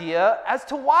foggiest idea as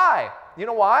to why. You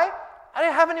know why? I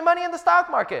didn't have any money in the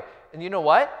stock market. And you know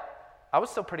what? I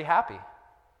was still pretty happy.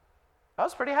 I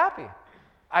was pretty happy.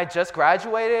 I just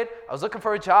graduated. I was looking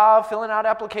for a job, filling out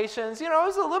applications. It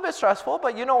was a little bit stressful,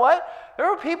 but you know what? There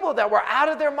were people that were out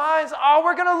of their minds. Oh,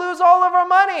 we're going to lose all of our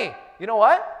money. You know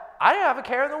what? I didn't have a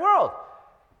care in the world.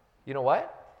 You know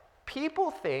what?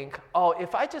 People think, oh,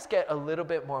 if I just get a little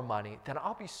bit more money, then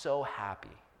I'll be so happy.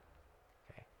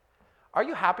 Okay. Are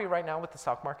you happy right now with the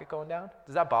stock market going down?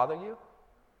 Does that bother you?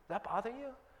 Does that bother you?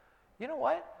 You know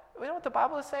what? You know what the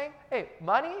Bible is saying? Hey,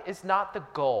 money is not the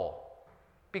goal.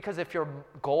 Because if your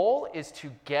goal is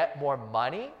to get more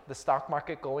money, the stock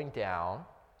market going down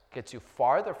gets you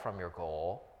farther from your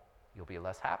goal, you'll be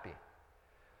less happy.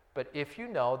 But if you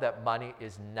know that money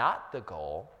is not the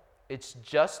goal, it's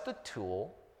just the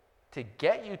tool to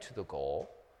get you to the goal,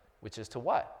 which is to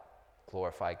what?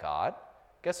 Glorify God.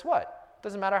 Guess what?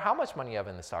 Doesn't matter how much money you have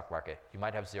in the stock market. You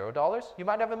might have $0, you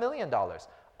might have $1 million.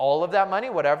 All of that money,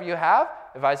 whatever you have,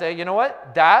 if I say, you know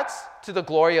what? That's to the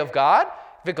glory of God.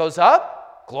 If it goes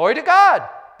up, glory to God.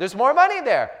 There's more money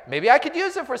there. Maybe I could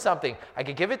use it for something. I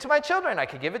could give it to my children. I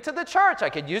could give it to the church. I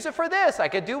could use it for this. I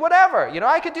could do whatever.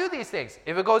 I could do these things.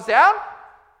 If it goes down,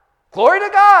 glory to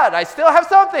God. I still have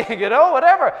something,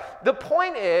 whatever. The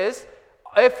point is,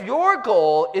 if your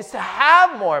goal is to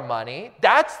have more money,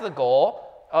 that's the goal.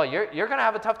 Oh, you're going to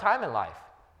have a tough time in life.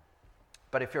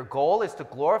 But if your goal is to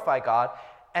glorify God,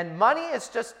 and money is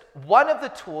just one of the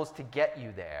tools to get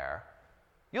you there,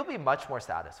 you'll be much more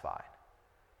satisfied.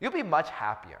 You'll be much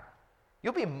happier.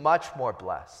 You'll be much more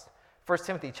blessed. 1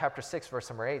 Timothy chapter 6, verse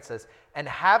number 8 says, and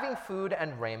having food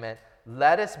and raiment,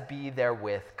 let us be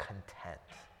therewith content.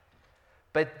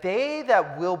 But they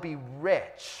that will be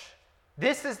rich,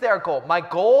 this is their goal. My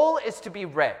goal is to be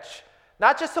rich.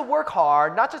 Not just to work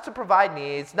hard, not just to provide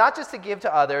needs, not just to give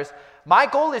to others. My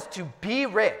goal is to be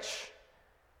rich.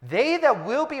 They that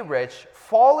will be rich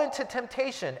fall into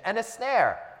temptation and a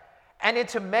snare, and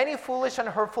into many foolish and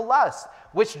hurtful lusts,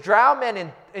 which drown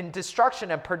men in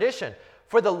destruction and perdition.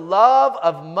 For the love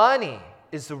of money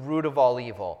is the root of all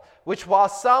evil, which while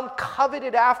some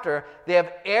coveted after, they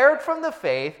have erred from the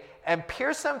faith and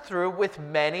pierced them through with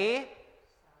many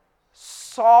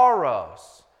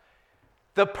sorrows.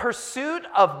 The pursuit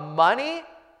of money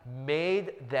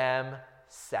made them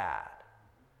sad.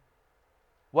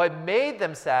 What made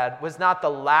them sad was not the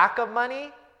lack of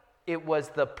money, it was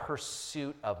the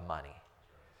pursuit of money.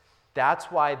 That's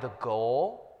why the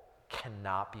goal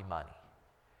cannot be money.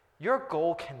 Your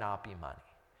goal cannot be money.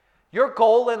 Your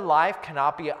goal in life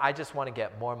cannot be, I just want to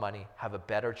get more money, have a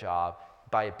better job,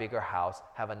 buy a bigger house,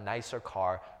 have a nicer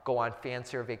car, go on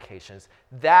fancier vacations.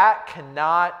 That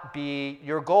cannot be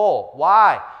your goal.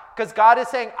 Why? Because God is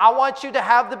saying, I want you to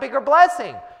have the bigger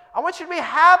blessing. I want you to be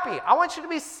happy. I want you to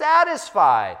be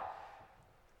satisfied.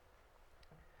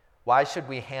 Why should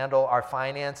we handle our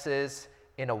finances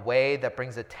in a way that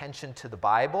brings attention to the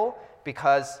Bible?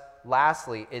 Because,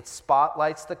 lastly, it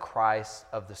spotlights the Christ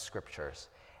of the Scriptures.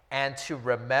 And to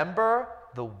remember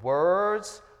the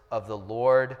words of the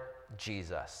Lord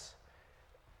Jesus.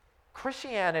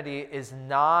 Christianity is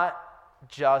not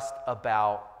just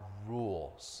about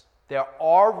rules. There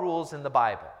are rules in the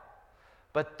Bible.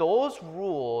 But those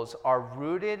rules are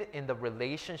rooted in the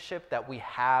relationship that we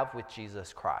have with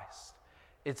Jesus Christ.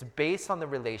 It's based on the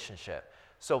relationship.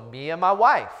 So me and my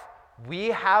wife, we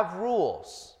have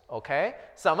rules, okay?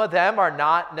 Some of them are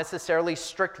not necessarily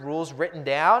strict rules written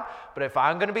down, but if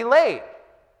I'm going to be late,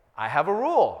 I have a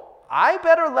rule. I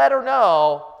better let her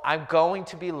know I'm going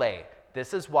to be late.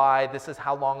 This is why, this is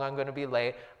how long I'm going to be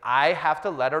late. I have to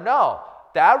let her know.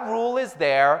 That rule is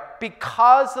there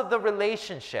because of the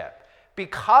relationship.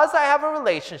 Because I have a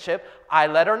relationship, I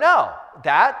let her know.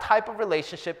 That type of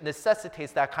relationship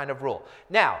necessitates that kind of rule.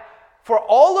 Now, for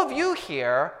all of you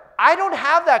here, I don't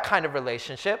have that kind of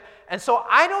relationship, and so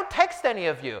I don't text any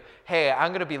of you, hey, I'm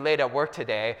going to be late at work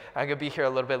today. I'm going to be here a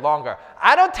little bit longer.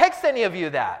 I don't text any of you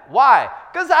that. Why?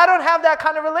 Because I don't have that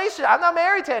kind of relationship. I'm not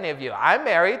married to any of you. I'm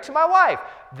married to my wife.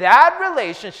 That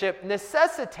relationship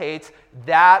necessitates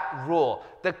that rule.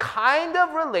 The kind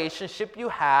of relationship you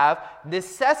have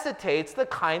necessitates the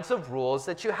kinds of rules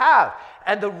that you have.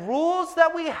 And the rules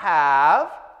that we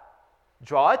have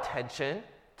draw attention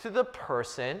to the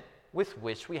person with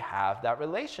which we have that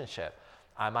relationship.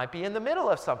 I might be in the middle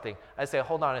of something. I say,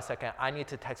 hold on a second, I need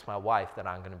to text my wife that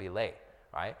I'm going to be late,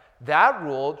 right? That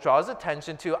rule draws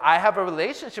attention to, I have a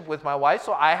relationship with my wife,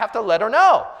 so I have to let her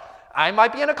know. I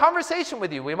might be in a conversation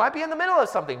with you. We might be in the middle of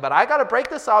something, but I got to break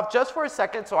this off just for a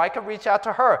second so I can reach out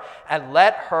to her and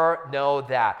let her know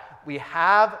that. We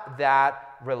have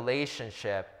that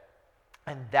relationship,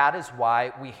 and that is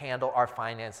why we handle our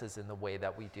finances in the way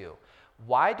that we do.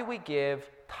 Why do we give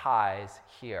tithes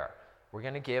here? We're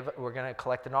going to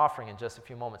collect an offering in just a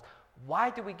few moments. Why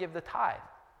do we give the tithe?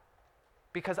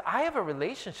 because I have a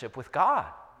relationship with God.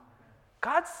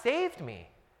 God saved me.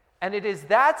 And it is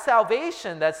that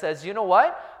salvation that says, you know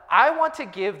what? I want to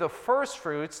give the first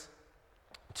fruits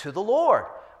to the Lord.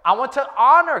 I want to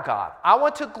honor God. I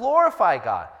want to glorify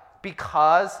God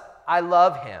because I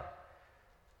love him.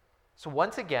 So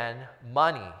once again,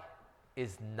 money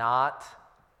is not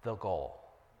the goal.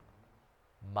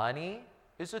 Money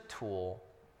is a tool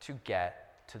to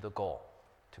get to the goal,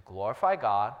 to glorify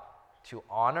God, to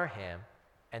honor him,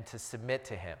 and to submit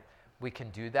to him. We can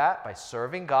do that by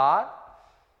serving God,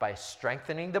 by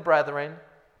strengthening the brethren,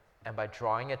 and by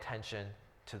drawing attention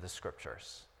to the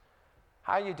scriptures.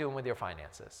 How are you doing with your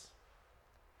finances?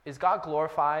 Is God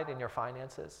glorified in your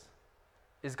finances?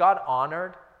 Is God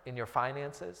honored in your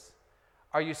finances?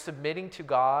 Are you submitting to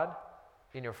God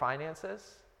in your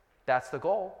finances? That's the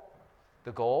goal.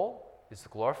 The goal is to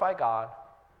glorify God,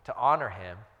 to honor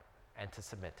him, and to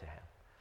submit to him.